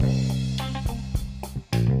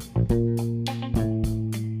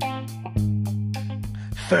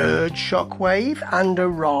third Shockwave and a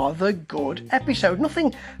rather good episode.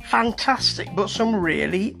 Nothing fantastic, but some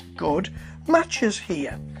really good matches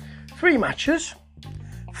here. 3 matches.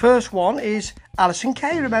 First one is Allysin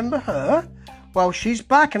Kay, remember her? Well, she's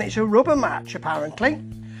back and it's a rubber match apparently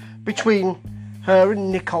between her and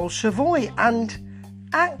Nicole Savoy, and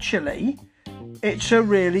actually it's a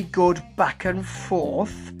really good back and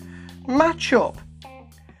forth matchup.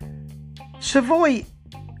 Savoy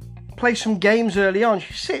plays some games early on.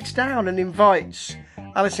 She sits down and invites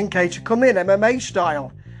Allysin Kay to come in, MMA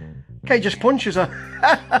style. Kay just punches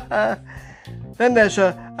her. Then there's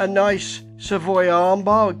a nice Savoy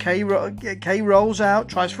armbar. Kay rolls out,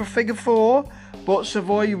 tries for a figure 4, but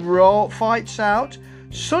Savoy fights out.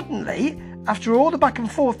 Suddenly, after all the back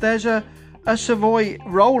and forth, there's a Savoy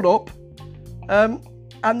roll up,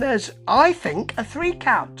 and there's, I think, a 3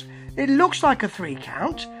 count. It looks like a 3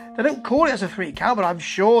 count. They don't call it as a 3 count, but I'm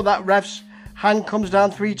sure that ref's hand comes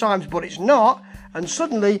down 3 times, but it's not. And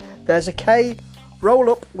suddenly there's a Kay roll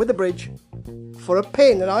up with a bridge for a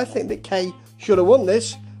pin, and I think that Kay should have won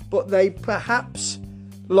this, but they perhaps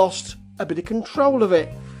lost a bit of control of it.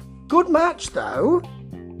 Good match though.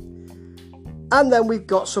 And then we've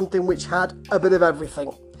got something which had a bit of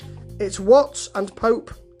everything. It's Watts and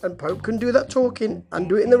Pope can do that talking and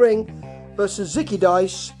do it in the ring, versus Zicky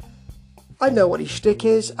Dice. I know what his shtick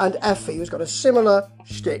is, and Effie, who's got a similar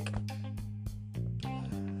shtick.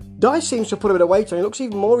 Dice seems to put a bit of weight on. He looks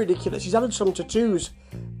even more ridiculous. He's added some tattoos.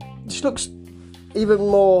 Just looks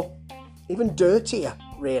even dirtier,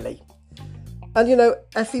 really. And you know,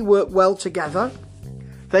 Effie work well together.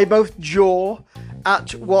 They both jaw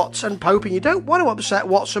at Watts and Pope, and you don't want to upset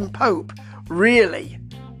Watts and Pope, really.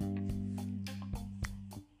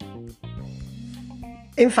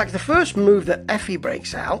 In fact, the first move that Effie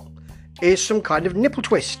breaks out is some kind of nipple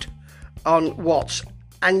twist on Watts,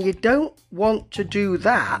 and you don't want to do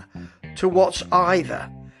that to Watts either,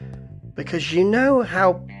 because you know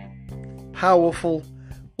how powerful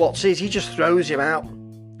Watts is. He just throws him out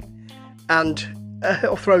and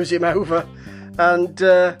or throws him over, and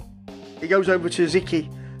he goes over to Zicky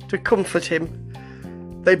to comfort him.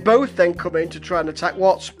 They both then come in to try and attack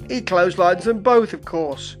Watts. He clotheslines them both, of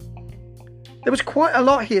course. There was quite a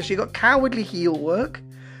lot here. So you've got cowardly heel work.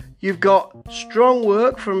 You've got strong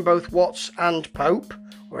work from both Watts and Pope,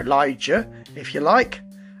 or Elijah, if you like.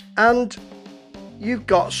 And you've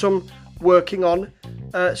got some working on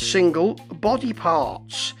single body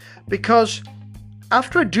parts. Because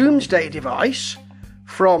after a doomsday device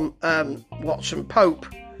from Watts and Pope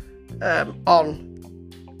on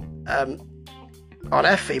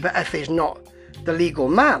Effie, but Effie is not the legal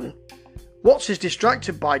man, Watts is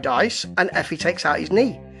distracted by Dice and Effie takes out his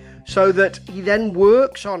knee, so that he then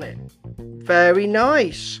works on it. Very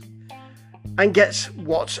nice. And gets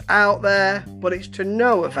Watts out there, but it's to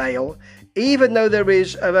no avail. Even though there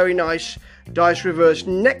is a very nice Dice reverse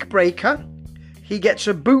neck breaker, he gets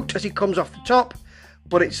a boot as he comes off the top,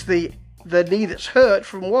 but it's the knee that's hurt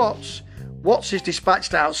from Watts. Watts is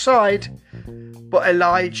dispatched outside, but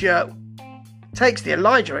Elijah takes the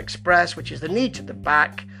Elijah Express, which is the knee to the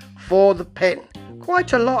back, for the pin.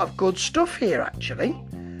 Quite a lot of good stuff here, actually.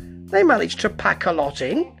 They managed to pack a lot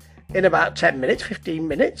in about 10 minutes, 15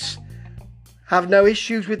 minutes. Have no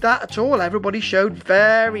issues with that at all. Everybody showed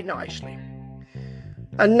very nicely.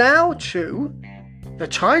 And now to the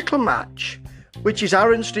title match, which is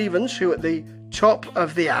Aaron Stevens, who at the top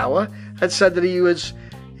of the hour had said that he was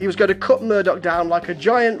going to cut Murdoch down like a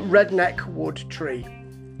giant redneck wood tree.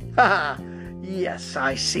 Haha, yes,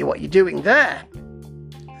 I see what you're doing there.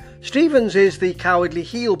 Stevens is the cowardly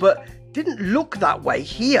heel, but didn't look that way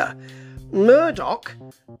here. Murdoch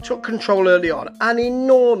took control early on, an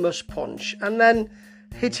enormous punch, and then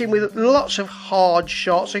hit him with lots of hard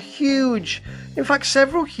shots,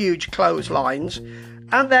 several huge clotheslines,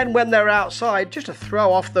 and then when they're outside, just to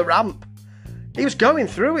throw off the ramp. He was going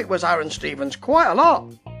through it, was Aaron Stevens, quite a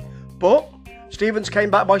lot. But Stevens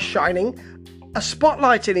came back by shining a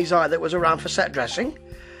spotlight in his eye that was around for set dressing,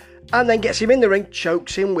 and then gets him in the ring,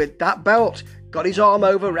 chokes him with that belt, got his arm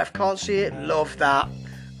over, ref can't see it. Love that.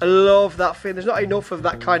 I love that thing. There's not enough of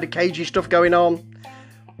that kind of cagey stuff going on.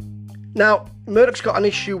 Now, Murdoch's got an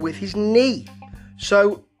issue with his knee,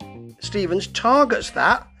 so Stevens targets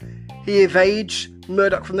that. He evades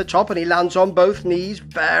Murdoch from the top and he lands on both knees,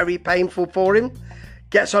 very painful for him.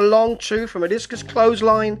 Gets a long 2 from a discus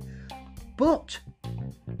clothesline, but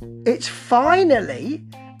it's finally,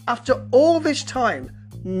 after all this time,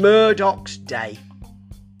 Murdoch's day.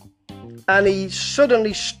 And he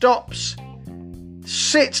suddenly stops,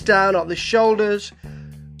 sits down on the shoulders,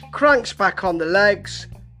 cranks back on the legs,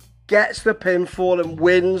 gets the pinfall and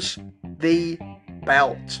wins the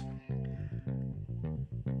belt.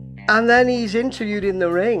 And then he's interviewed in the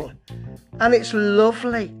ring, and it's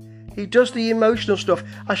lovely. He does the emotional stuff.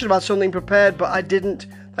 I should have had something prepared, but I didn't.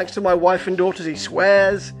 Thanks to my wife and daughters, he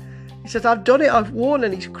swears. He says, I've done it, I've won,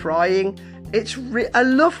 and he's crying. It's a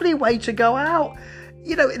lovely way to go out.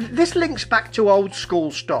 You know, this links back to old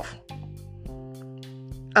school stuff.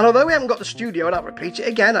 And although we haven't got the studio, and I'll repeat it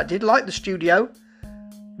again, I did like the studio,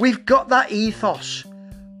 we've got that ethos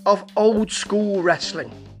of old school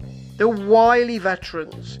wrestling. The wily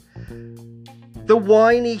veterans, the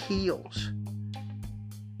whiny heels,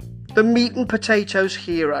 the meat and potatoes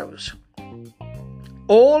heroes.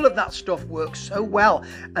 All of that stuff works so well,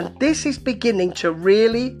 and this is beginning to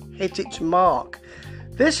really hit its mark.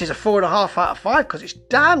 This is a 4.5 out of 5 because it's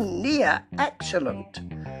damn near excellent.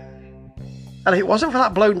 And if it wasn't for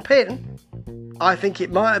that blown pin, I think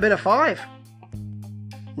it might have been a 5.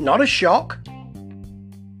 Not a shock.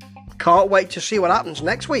 Can't wait to see what happens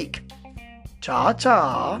next week.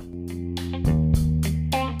 Ta-ta.